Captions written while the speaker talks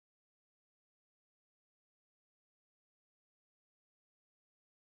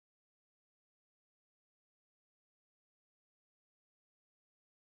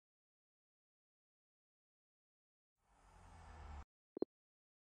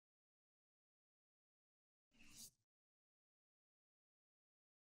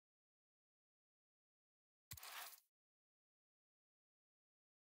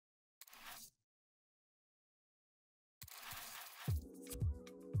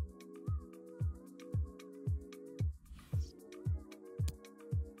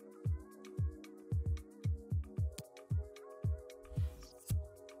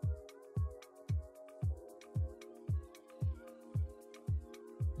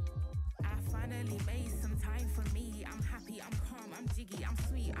finally made some time for me. I'm happy, I'm calm, I'm jiggy, I'm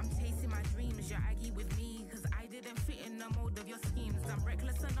sweet. I'm chasing my dreams, you're aggy with me. Cause I didn't fit in the mold of your schemes. I'm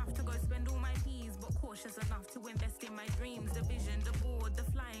reckless enough to go spend all my peas, but cautious enough to invest in my dreams. The vision, the board, the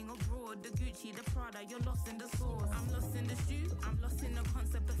flying abroad, the Gucci, the Prada, you're lost in the source. I'm lost in the stew, I'm lost in the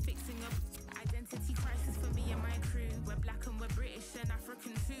concept of fixing a identity crisis for me and my crew. We're black and we're British and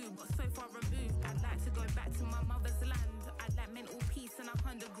African too, but so far removed. I'd like to go back to my mother's land. I'd like mental peace and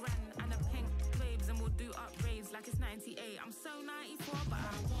 100 grand and a pink waves, and we'll do up raves like it's 98. I'm so 94, but I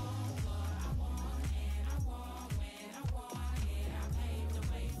want what I want and I want when I want it. I paved the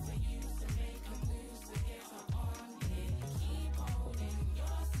way for you to make a move to get up on it. Keep holding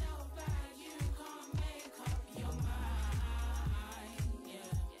yourself back, you can't make up your mind.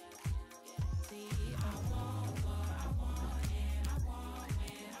 Yeah. See, I want what I want and I want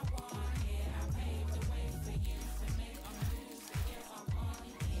when I want it. I paved the way for you to make a move to get up on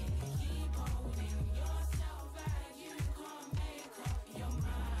it. Keep holding yourself back, you can't make up your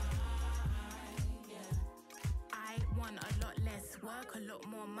mind. Yeah. I want a lot less work, a lot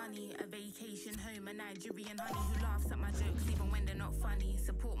more money, a vacation home, a Nigerian honey who laughs at my jokes even when they're not funny.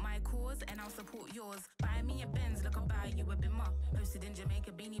 Support my cause and I'll support yours. Buy me a Benz, look, I'll buy you a Bimmer. Posted in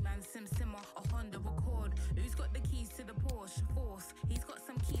Jamaica, Beanie Man, Simmer, a Honda Accord. Who's got the keys to the Porsche? Force. He's got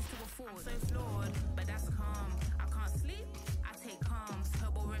some keys to afford. I'm so flawed, but that's calm. I can't sleep, I take calms.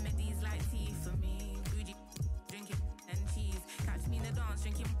 Herbal remedies like tea for me. Bougie, drinking and cheese. Catch me in the dance,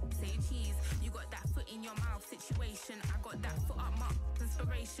 drinking, say cheese. You got that foot in your mouth situation. I got that foot up my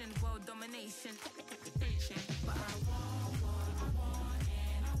inspiration. World domination. But I want what I want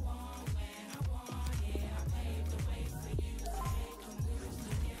and I want when I want it. I paved the way for you to make a move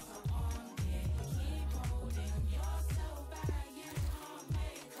to get up on it. Keep holding yourself back, you can't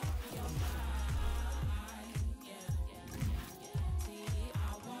make up your mind. Yeah. See,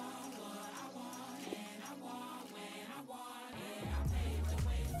 I want what I want and I want when I want it. I paved the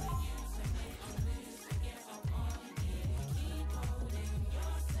way for you to make a move to get up on it. Keep holding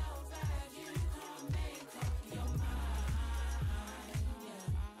yourself back, you can't make up your mind.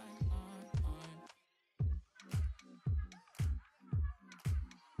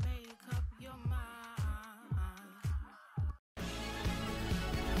 Make up your mind.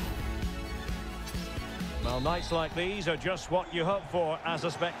 Well, nights like these are just what you hope for as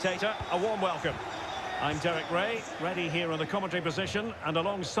a spectator. A warm welcome. I'm Derek Ray, ready here in the commentary position, and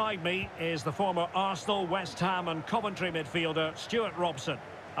alongside me is the former Arsenal, West Ham and Coventry midfielder Stuart Robson.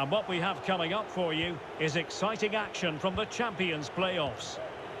 And what we have coming up for you is exciting action from the Champions playoffs.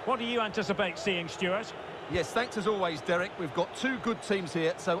 What do you anticipate seeing, Stuart? Yes, thanks as always, Derek. We've got two good teams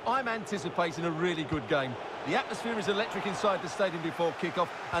here, so I'm anticipating a really good game. The atmosphere is electric inside the stadium before kick-off,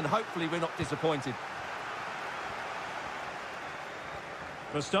 and hopefully we're not disappointed.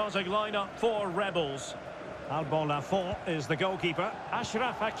 The starting lineup for Rebels. Alban Lafont is the goalkeeper.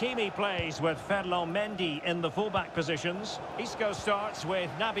 Achraf Hakimi plays with Ferland Mendy in the fullback positions. Isco starts with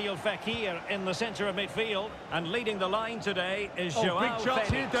Nabil Fekir in the centre of midfield. And leading the line today is Joao big chance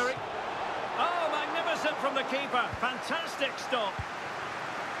Felix. here, Derek. Oh, magnificent from the keeper. Fantastic stop.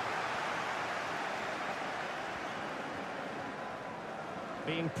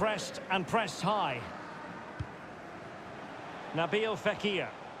 Being pressed and pressed high. Nabil Fekir.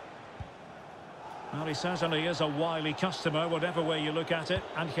 Well, he certainly is a wily customer, whatever way you look at it.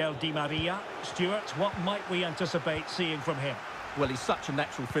 Angel Di Maria. Stuart, what might we anticipate seeing from him? Well, he's such a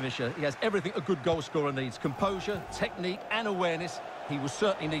natural finisher. He has everything a good goal scorer needs. Composure, technique and awareness. He will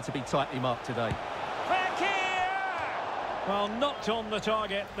certainly need to be tightly marked today. Fekir! Well, knocked on the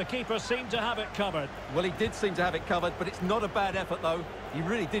target. The keeper seemed to have it covered. Well, he did seem to have it covered, but it's not a bad effort, though. He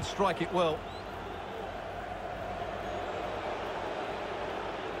really did strike it well.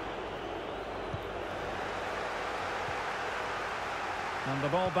 And the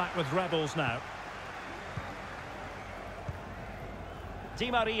ball back with Rebels now.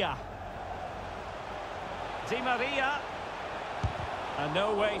 Di Maria. Di Maria. And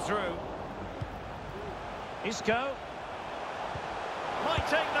no way through. Isco. Might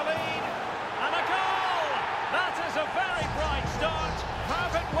take the lead. And a goal! That is a very bright start.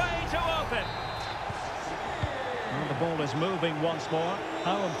 Perfect way to open. And the ball is moving once more.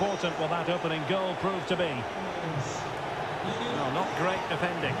 How important will that opening goal prove to be? No, not great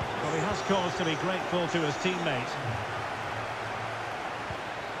defending. Well, he has cause to be grateful to his teammates.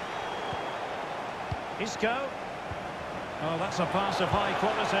 Isco. Oh, that's a pass of high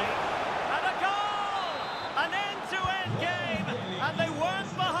quality. And a goal! An end-to-end game, and they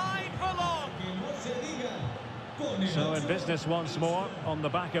weren't behind for long. So in business once more, on the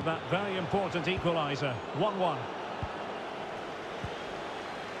back of that very important equaliser. 1-1.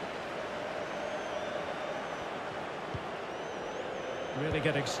 Really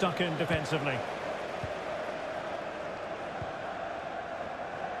getting stuck in defensively.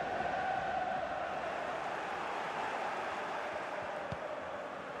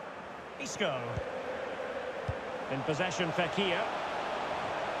 Isco. In possession, Fekir.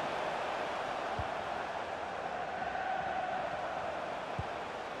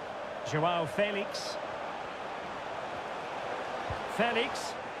 Joao Felix.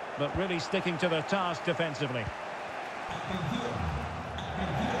 Felix, but really sticking to their task defensively.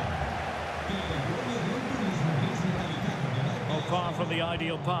 Not far from the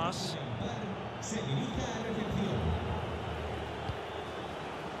ideal pass.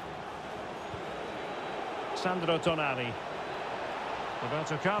 Sandro Tonali.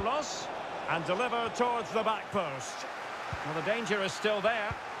 Roberto Carlos. And delivered towards the back post. Well, the danger is still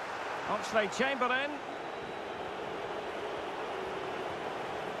there. Oxlade-Chamberlain.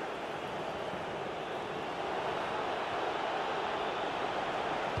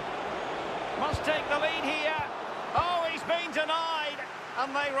 Must take the lead here. Oh, he's been denied.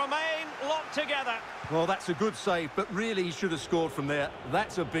 And they remain locked together. Well, that's a good save, but really he should have scored from there.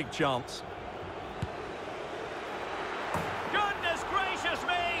 That's a big chance. Goodness gracious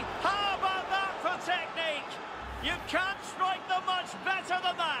me! How about that for technique? You can't strike them much better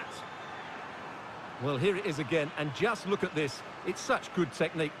than that. Well, here it is again, and just look at this. It's such good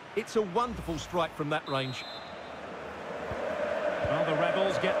technique. It's a wonderful strike from that range. Well, the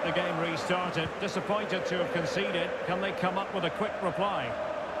Rebels get the game restarted. Disappointed to have conceded. Can they come up with a quick reply?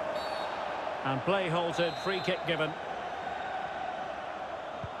 And play halted, free kick given.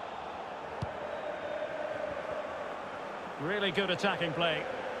 Really good attacking play.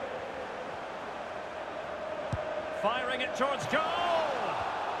 Firing it towards goal!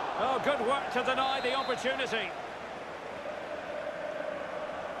 Oh, good work to deny the opportunity.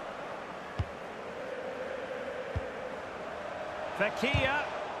 Fekir,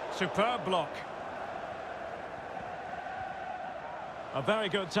 superb block. A very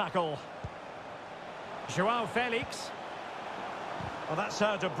good tackle. Joao Felix. Well, that's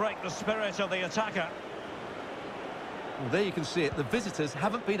how to break the spirit of the attacker. Well, there you can see it. The visitors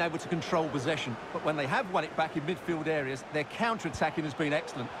haven't been able to control possession, but when they have won it back in midfield areas, their counter-attacking has been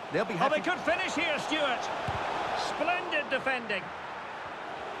excellent. They'll be happy. Oh, they could finish here, Stuart. Splendid defending.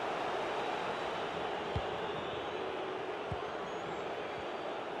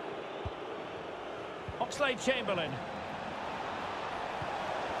 Oxlade-Chamberlain.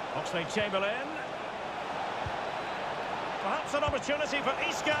 Oxlade-Chamberlain. Perhaps an opportunity for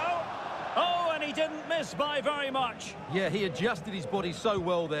Isco. Oh, and he didn't miss by very much. Yeah, he adjusted his body so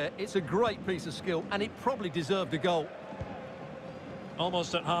well there. It's a great piece of skill, and it probably deserved a goal.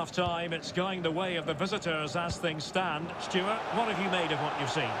 Almost at half-time, it's going the way of the visitors as things stand. Stuart, what have you made of what you've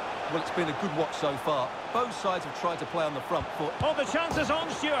seen? Well, it's been a good watch so far. Both sides have tried to play on the front foot. Oh, the chance is on,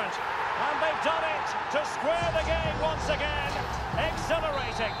 Stuart. And they've done it to square the game once again.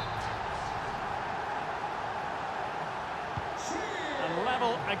 Exhilarating. And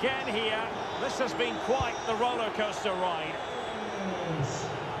level again here. This has been quite the roller coaster ride.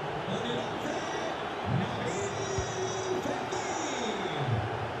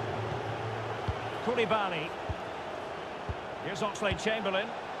 Koulibaly. Here's Oxlade-Chamberlain.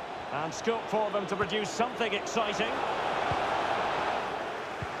 And scope for them to produce something exciting.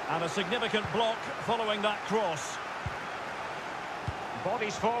 And a significant block following that cross.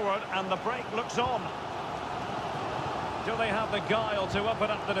 Bodies forward and the break looks on. Do they have the guile to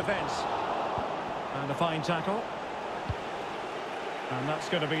open up the defence? And a fine tackle. And that's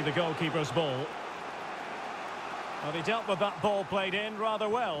going to be the goalkeeper's ball. Well, he dealt with that ball played in rather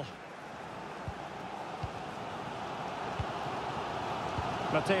well.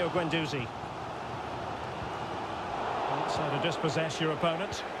 Matteo Guendouzi. So to dispossess your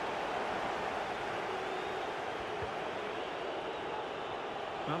opponent.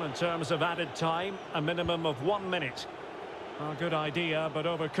 Well, in terms of added time, a minimum of 1 minute. A good idea, but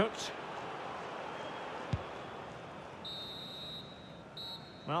overcooked.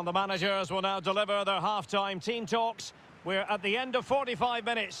 Well, the managers will now deliver their half-time team talks. We're at the end of 45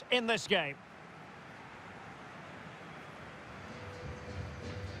 minutes in this game.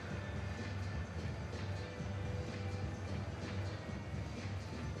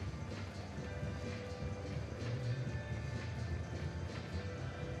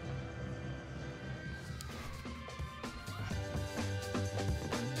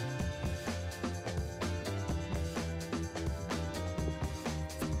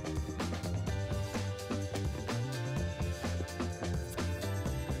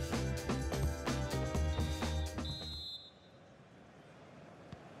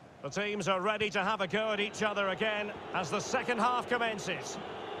 The teams are ready to have a go at each other again as the second half commences.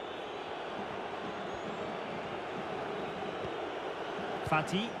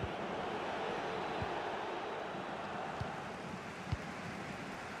 Fati.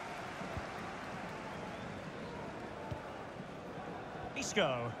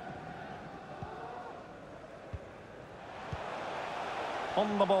 Isco.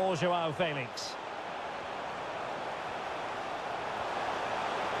 On the ball, Joao Felix.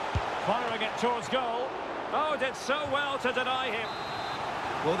 Firing it towards goal. Oh, did so well to deny him.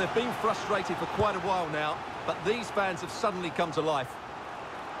 Well, they've been frustrated for quite a while now, but these fans have suddenly come to life.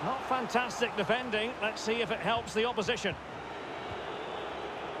 Not fantastic defending. Let's see if it helps the opposition.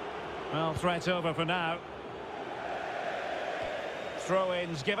 Well, threat over for now.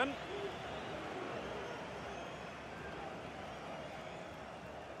 Throw-ins given.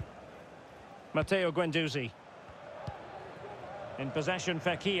 Matteo Guendouzi. In possession,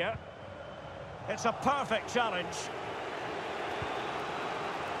 Fekir. It's a perfect challenge.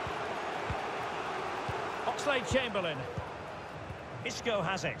 Oxlade-Chamberlain. Isco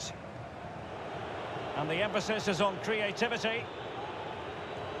has it. And the emphasis is on creativity.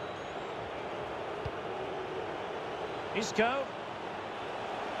 Isco.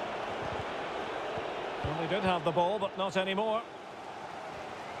 Well, they did have the ball, but not anymore.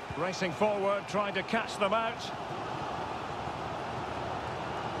 Racing forward, trying to catch them out.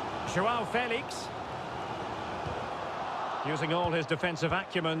 Joao Felix. Using all his defensive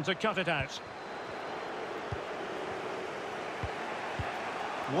acumen to cut it out.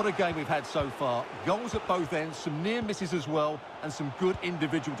 What a game we've had so far. Goals at both ends, some near misses as well, and some good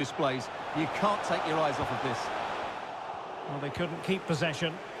individual displays. You can't take your eyes off of this. Well, they couldn't keep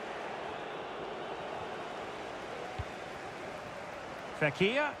possession.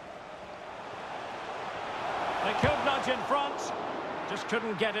 Fekir. They could nudge in front. Just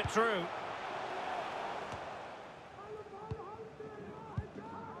couldn't get it through.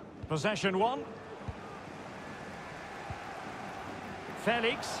 Possession one.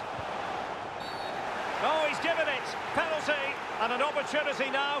 Felix. Oh, he's given it. Penalty. And an opportunity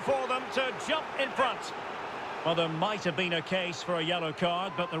now for them to jump in front. Well, there might have been a case for a yellow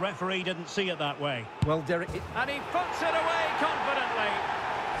card, but the referee didn't see it that way. Well, Derek... And he puts it away confidently.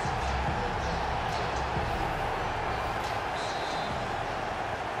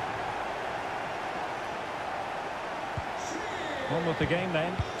 On with the game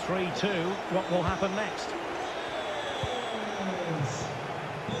then. 3-2. What will happen next?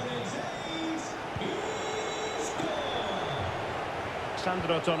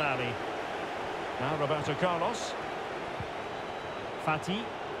 Sandro Tonali. Now Roberto Carlos. Fati.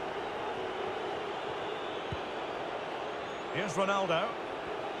 Here's Ronaldo.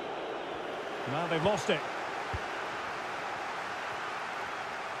 Now they've lost it.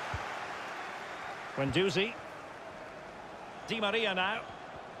 Guendouzi. Di Maria now.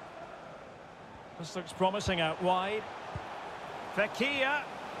 This looks promising out wide. Fekir.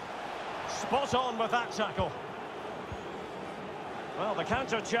 Spot on with that tackle. Well, the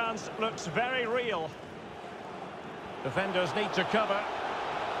counter chance looks very real. Defenders need to cover.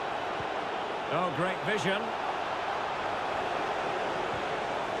 Oh, great vision.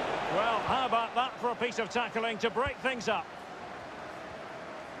 Well, how about that for a piece of tackling to break things up?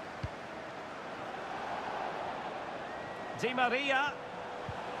 Di Maria.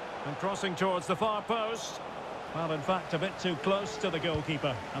 And crossing towards the far post. Well, in fact, a bit too close to the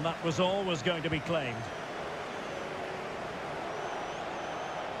goalkeeper. And that was always going to be claimed.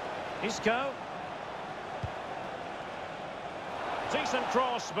 Isco. Decent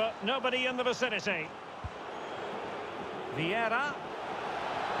cross, but nobody in the vicinity. Vieira.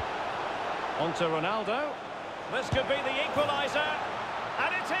 On to Ronaldo. This could be the equaliser.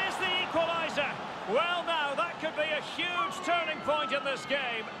 And it is the equaliser. Well, now, that could be a huge turning point in this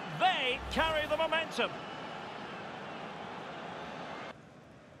game. They carry the momentum.